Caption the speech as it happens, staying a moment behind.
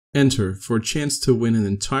Enter for a chance to win an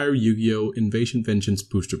entire Yu-Gi-Oh! Invasion Vengeance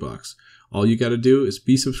Booster Box. All you gotta do is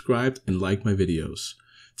be subscribed and like my videos.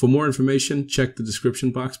 For more information, check the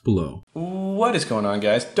description box below. What is going on,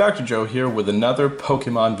 guys? DrJo here with another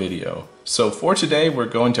Pokemon video. So for today, we're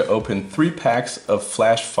going to open 3 packs of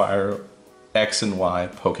Flash Fire X and Y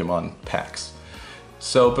Pokemon packs.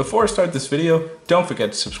 So before I start this video, don't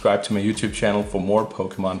forget to subscribe to my YouTube channel for more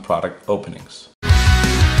Pokemon product openings.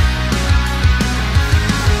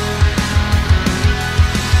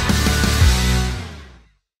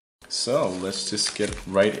 So let's just get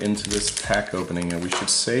right into this pack opening, and we should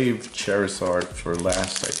save Charizard for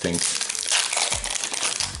last, I think,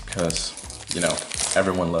 because, you know,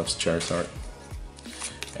 everyone loves Charizard.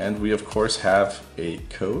 And we of course have a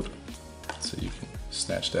code, so you can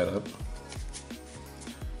snatch that up.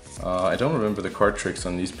 I don't remember the card tricks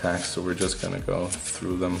on these packs, so we're just gonna go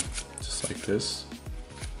through them just like this.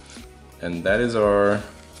 And that is our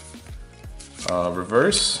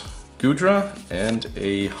reverse Gudra and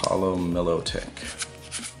a Hollow Melotech.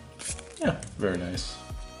 Yeah, very nice.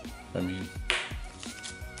 I mean,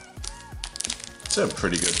 it's a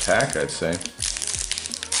pretty good pack, I'd say.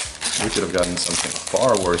 We could have gotten something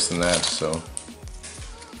far worse than that, so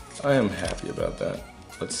I am happy about that.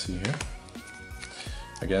 Let's see here.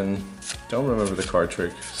 Again, don't remember the card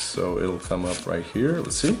trick, so it'll come up right here.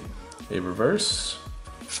 Let's see. A reverse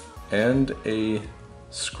and a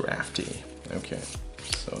Scrafty. Okay.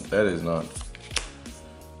 So that is not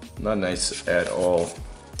nice at all.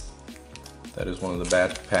 That is one of the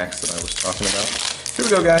bad packs that I was talking about. Here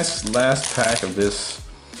we go, guys. Last pack of this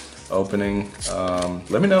opening.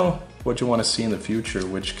 Let me know what you want to see in the future,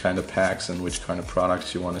 which kind of packs and which kind of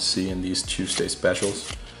products you want to see in these Tuesday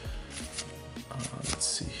specials. Let's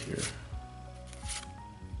see here.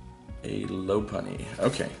 A Lopunny.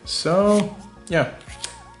 Okay, so yeah.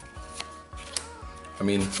 I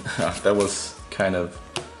mean, that was kind of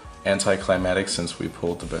anticlimactic since we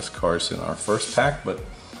pulled the best cards in our first pack, but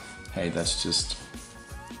hey, that's just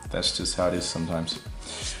how it is sometimes.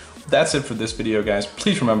 That's it for this video, guys.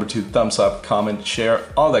 Please remember to thumbs up, comment, share,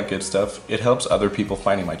 all that good stuff. It helps other people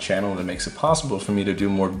finding my channel and it makes it possible for me to do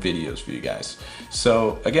more videos for you guys.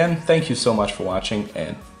 So again, thank you so much for watching,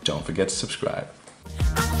 and don't forget to subscribe.